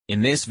In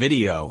this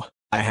video,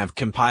 I have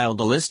compiled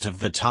a list of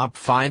the top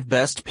 5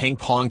 best ping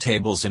pong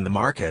tables in the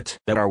market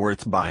that are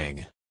worth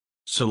buying.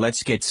 So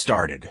let's get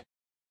started.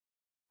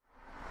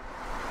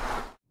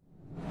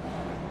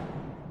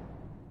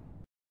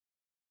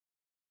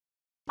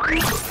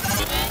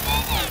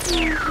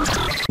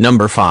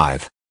 Number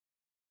 5.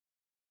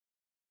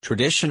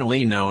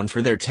 Traditionally known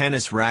for their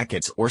tennis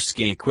rackets or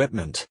ski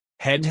equipment,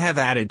 Head have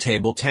added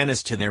table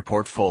tennis to their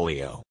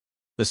portfolio.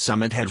 The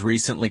Summit has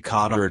recently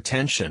caught our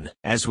attention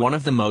as one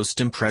of the most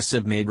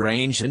impressive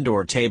mid-range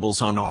indoor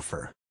tables on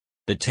offer.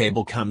 The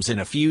table comes in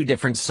a few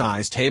different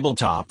size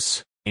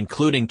tabletops,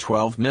 including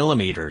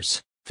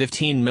 12mm,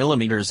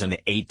 15mm and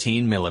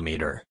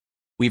 18mm.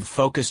 We've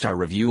focused our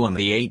review on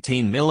the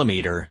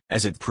 18mm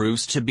as it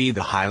proves to be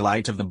the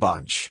highlight of the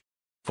bunch.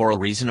 For a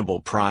reasonable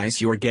price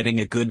you're getting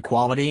a good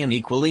quality and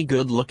equally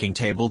good-looking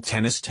table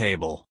tennis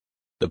table.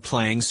 The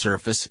playing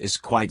surface is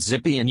quite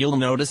zippy and you'll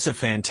notice a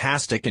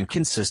fantastic and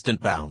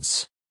consistent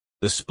bounce.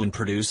 The spin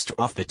produced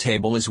off the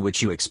table is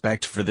what you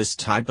expect for this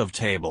type of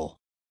table.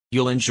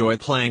 You'll enjoy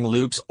playing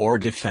loops or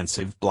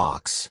defensive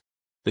blocks.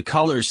 The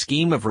color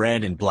scheme of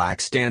red and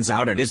black stands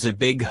out and is a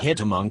big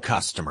hit among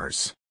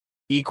customers.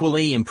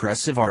 Equally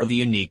impressive are the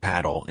unique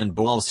paddle and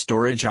ball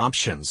storage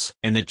options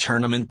and the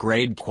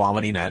tournament-grade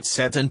quality net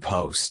set and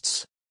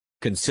posts.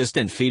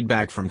 Consistent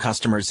feedback from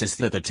customers is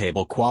that the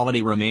table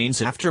quality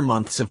remains after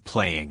months of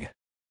playing.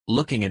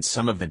 Looking at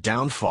some of the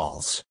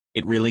downfalls,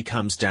 it really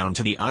comes down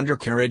to the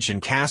undercarriage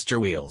and caster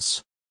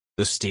wheels.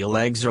 The steel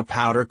legs are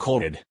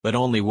powder-coated but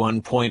only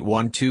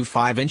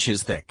 1.125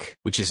 inches thick,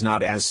 which is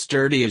not as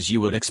sturdy as you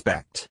would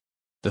expect.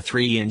 The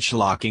 3-inch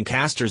locking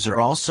casters are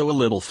also a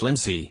little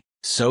flimsy,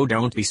 so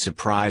don't be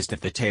surprised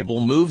if the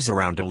table moves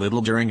around a little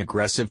during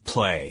aggressive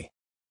play.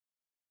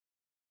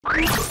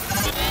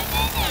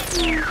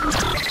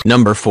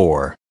 Number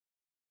 4.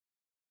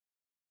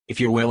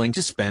 If you're willing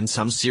to spend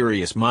some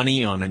serious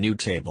money on a new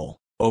table,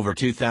 over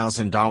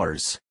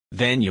 $2,000,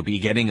 then you'll be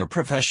getting a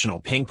professional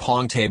ping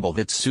pong table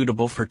that's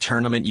suitable for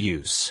tournament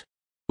use.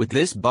 With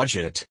this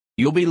budget,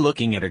 you'll be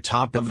looking at a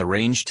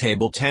top-of-the-range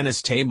table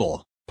tennis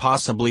table,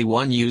 possibly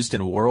one used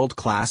in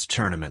world-class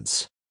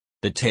tournaments.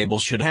 The table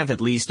should have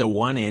at least a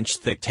 1-inch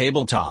thick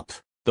tabletop,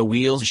 the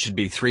wheels should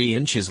be 3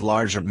 inches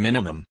large at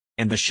minimum,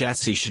 and the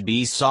chassis should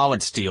be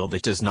solid steel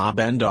that does not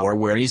bend or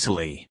wear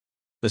easily.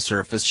 The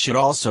surface should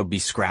also be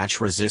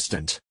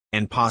scratch-resistant,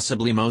 and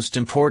possibly most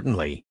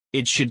importantly,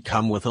 it should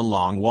come with a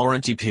long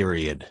warranty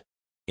period.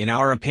 In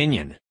our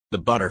opinion, the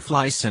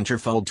Butterfly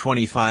Centerfold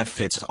 25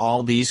 fits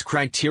all these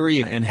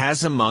criteria and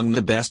has among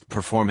the best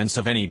performance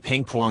of any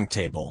ping pong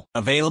table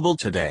available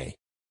today.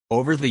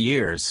 Over the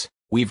years,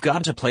 we've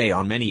got to play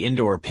on many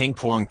indoor ping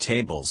pong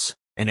tables,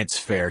 and it's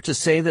fair to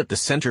say that the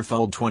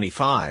Centerfold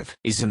 25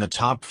 is in the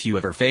top few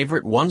of our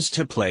favorite ones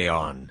to play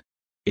on.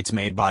 It's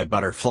made by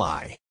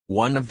Butterfly,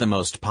 one of the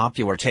most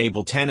popular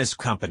table tennis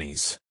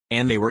companies,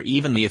 and they were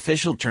even the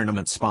official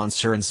tournament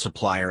sponsor and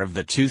supplier of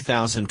the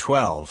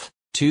 2012,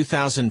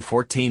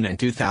 2014 and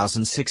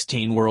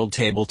 2016 World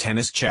Table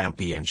Tennis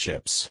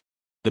Championships.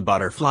 The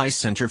Butterfly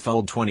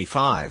Centerfold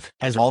 25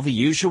 has all the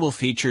usual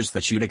features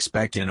that you'd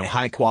expect in a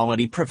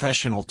high-quality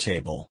professional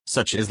table,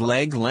 such as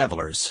leg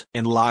levelers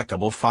and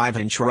lockable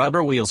 5-inch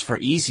rubber wheels for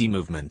easy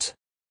movement.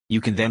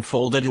 You can then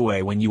fold it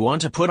away when you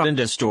want to put it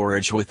into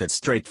storage with its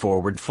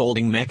straightforward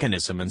folding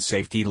mechanism and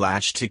safety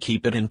latch to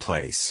keep it in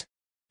place.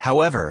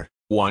 However,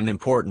 one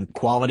important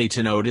quality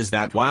to note is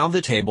that while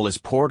the table is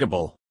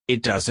portable,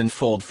 it doesn't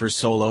fold for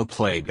solo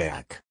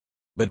playback.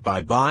 But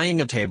by buying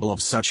a table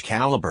of such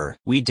caliber,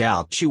 we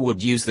doubt you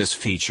would use this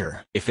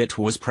feature if it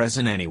was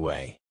present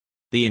anyway.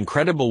 The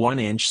incredible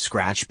 1-inch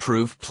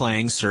scratch-proof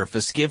playing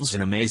surface gives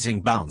an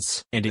amazing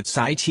bounce, and it's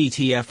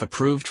ITTF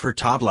approved for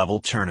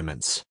top-level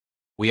tournaments.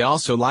 We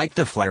also like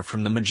the flare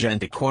from the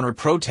magenta corner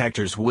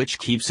protectors, which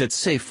keeps it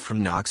safe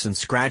from knocks and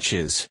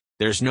scratches.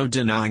 There's no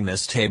denying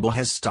this table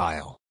has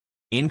style.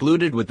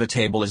 Included with the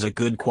table is a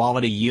good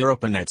quality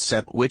European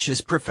set which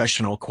is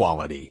professional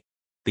quality.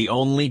 The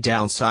only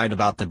downside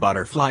about the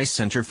Butterfly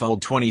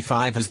Centerfold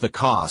 25 is the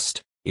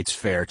cost. It's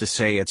fair to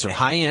say it's a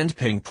high-end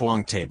ping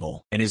pong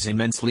table and is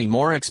immensely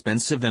more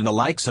expensive than the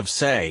likes of,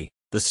 say,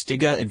 the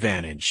Stiga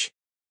Advantage.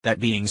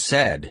 That being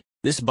said,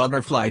 this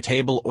Butterfly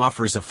table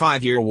offers a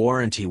 5-year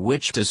warranty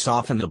which does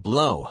soften the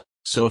blow,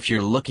 so if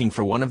you're looking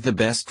for one of the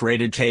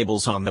best-rated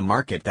tables on the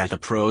market that the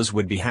pros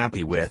would be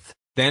happy with,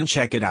 then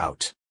check it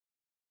out.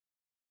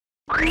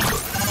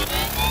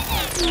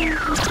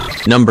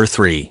 Number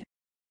 3.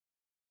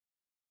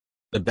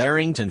 The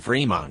Barrington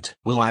Fremont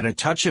will add a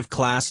touch of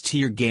class to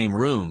your game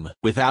room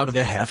without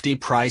the hefty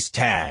price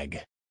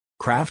tag.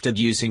 Crafted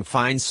using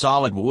fine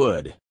solid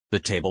wood, the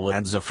table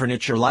adds a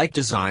furniture-like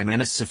design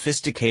and a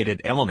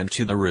sophisticated element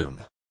to the room.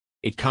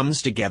 It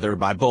comes together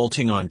by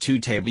bolting on 2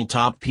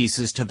 tabletop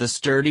pieces to the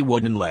sturdy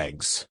wooden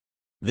legs.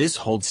 This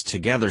holds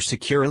together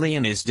securely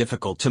and is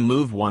difficult to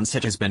move once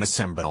it has been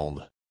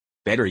assembled.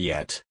 Better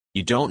yet,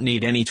 you don't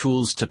need any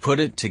tools to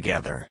put it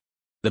together.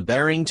 The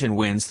Barrington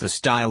wins the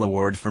Style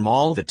Award from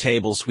all the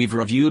tables we've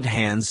reviewed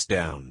hands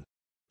down.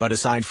 But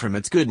aside from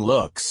its good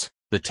looks,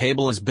 The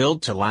table is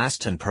built to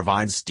last and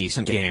provides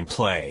decent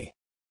gameplay.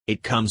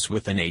 It comes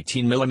with an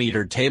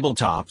 18mm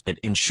tabletop that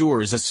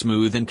ensures a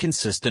smooth and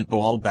consistent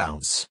ball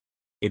bounce.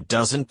 It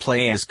doesn't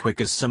play as quick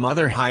as some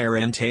other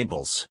higher-end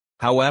tables,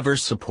 however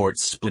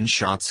supports spin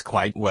shots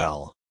quite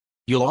well.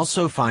 You'll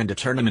also find a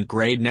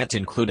tournament-grade net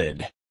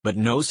included, but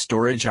no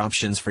storage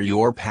options for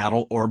your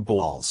paddle or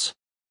balls.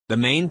 The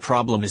main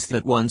problem is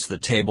that once the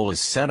table is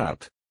set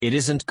up, it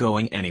isn't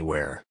going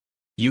anywhere.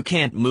 You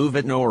can't move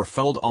it nor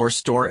fold or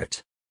store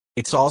it.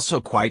 It's also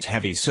quite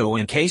heavy, so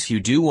in case you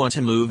do want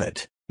to move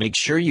it, make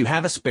sure you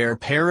have a spare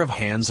pair of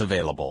hands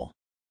available.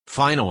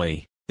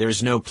 Finally,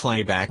 there's no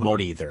playback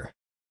mode either.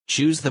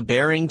 Choose the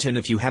Barrington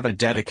if you have a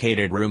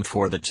dedicated room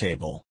for the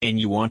table and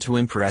you want to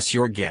impress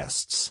your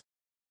guests.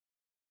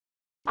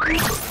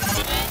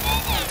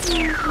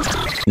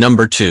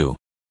 Number 2.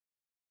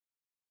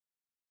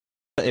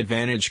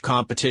 Advantage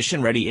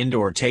Competition Ready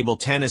Indoor Table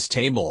Tennis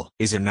Table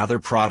is another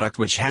product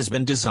which has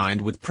been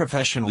designed with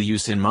professional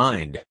use in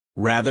mind,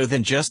 rather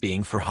than just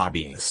being for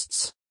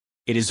hobbyists.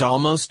 It is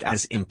almost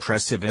as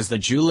impressive as the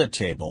Jula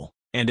table,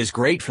 and is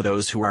great for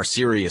those who are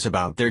serious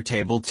about their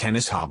table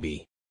tennis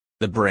hobby.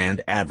 The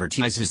brand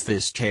advertises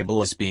this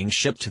table as being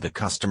shipped to the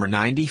customer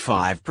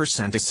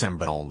 95%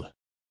 assembled.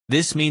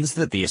 This means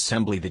that the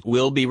assembly that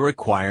will be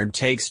required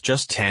takes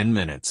just 10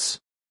 minutes.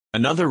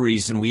 Another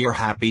reason we are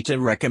happy to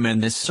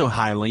recommend this so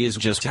highly is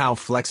just how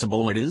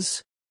flexible it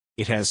is.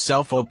 It has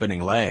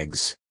self-opening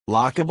legs,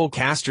 lockable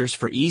casters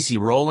for easy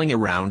rolling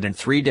around in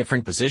 3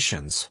 different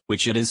positions,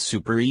 which it is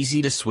super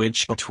easy to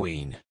switch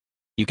between.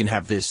 You can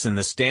have this in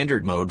the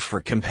standard mode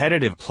for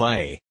competitive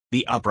play,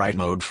 the upright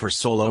mode for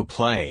solo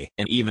play,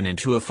 and even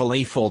into a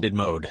fully folded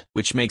mode,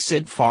 which makes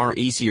it far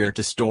easier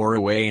to store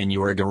away in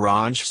your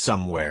garage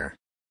somewhere.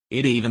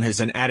 It even has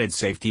an added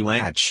safety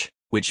latch,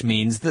 which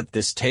means that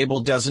this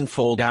table doesn't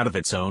fold out of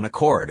its own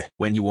accord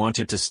when you want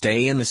it to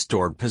stay in the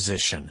stored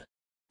position.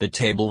 The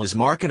table is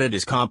marketed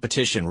as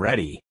competition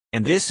ready,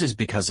 and this is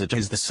because it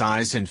is the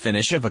size and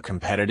finish of a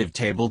competitive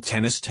table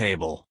tennis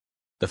table.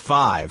 The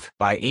 5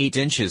 by 8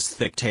 inches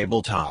thick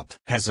tabletop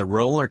has a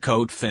roller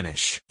coat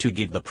finish to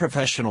give the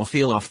professional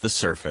feel off the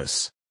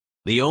surface.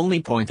 The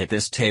only point that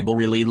this table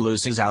really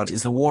loses out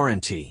is the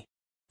warranty.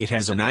 It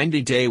has a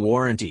 90-day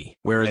warranty,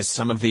 whereas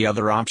some of the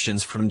other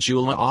options from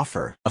Jula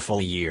offer a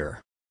full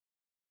year.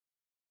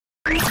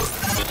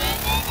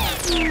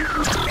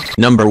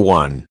 Number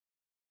 1.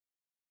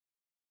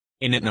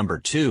 In at number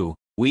 2,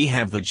 we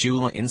have the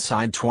Jula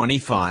Inside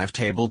 25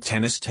 Table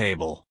Tennis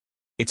Table.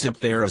 It's up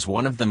there as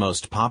one of the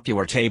most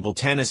popular table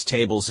tennis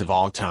tables of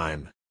all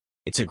time.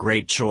 It's a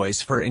great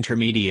choice for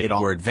intermediate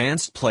or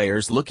advanced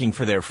players looking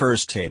for their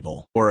first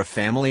table, or a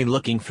family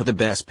looking for the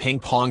best ping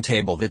pong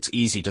table that's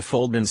easy to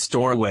fold and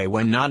store away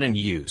when not in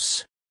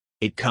use.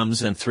 It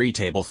comes in 3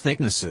 table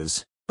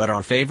thicknesses, but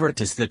our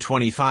favorite is the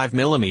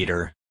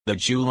 25mm, the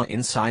Jula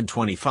Inside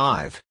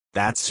 25,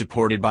 that's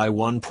supported by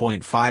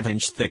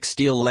 1.5-inch thick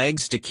steel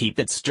legs to keep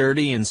it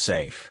sturdy and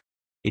safe.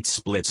 It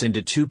splits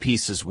into 2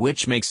 pieces,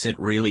 which makes it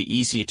really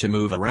easy to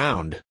move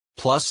around.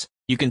 Plus,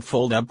 you can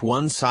fold up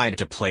one side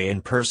to play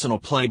in personal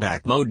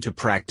playback mode to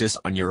practice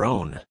on your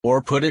own,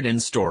 or put it in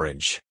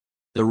storage.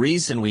 The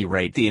reason we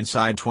rate the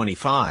Inside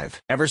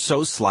 25 ever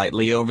so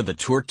slightly over the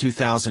Tour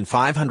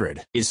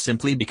 2500 is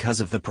simply because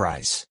of the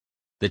price.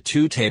 The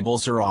 2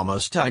 tables are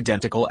almost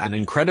identical and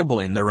incredible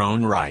in their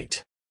own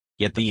right.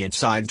 Yet the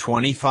Inside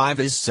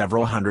 25 is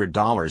several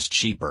 $100s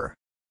cheaper.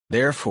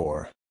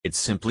 Therefore, it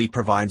simply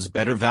provides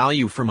better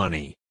value for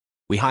money.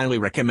 We highly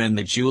recommend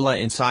the Jula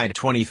Inside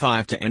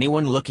 25 to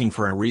anyone looking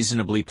for a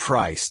reasonably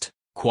priced,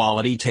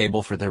 quality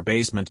table for their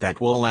basement that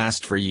will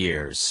last for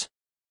years.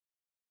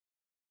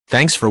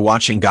 Thanks for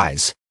watching,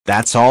 guys.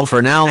 That's all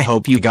for now. I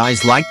hope you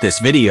guys liked this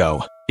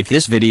video. If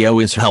this video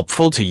is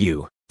helpful to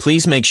you,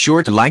 please make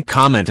sure to like,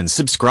 comment and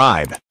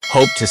subscribe.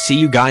 Hope to see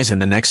you guys in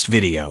the next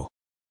video.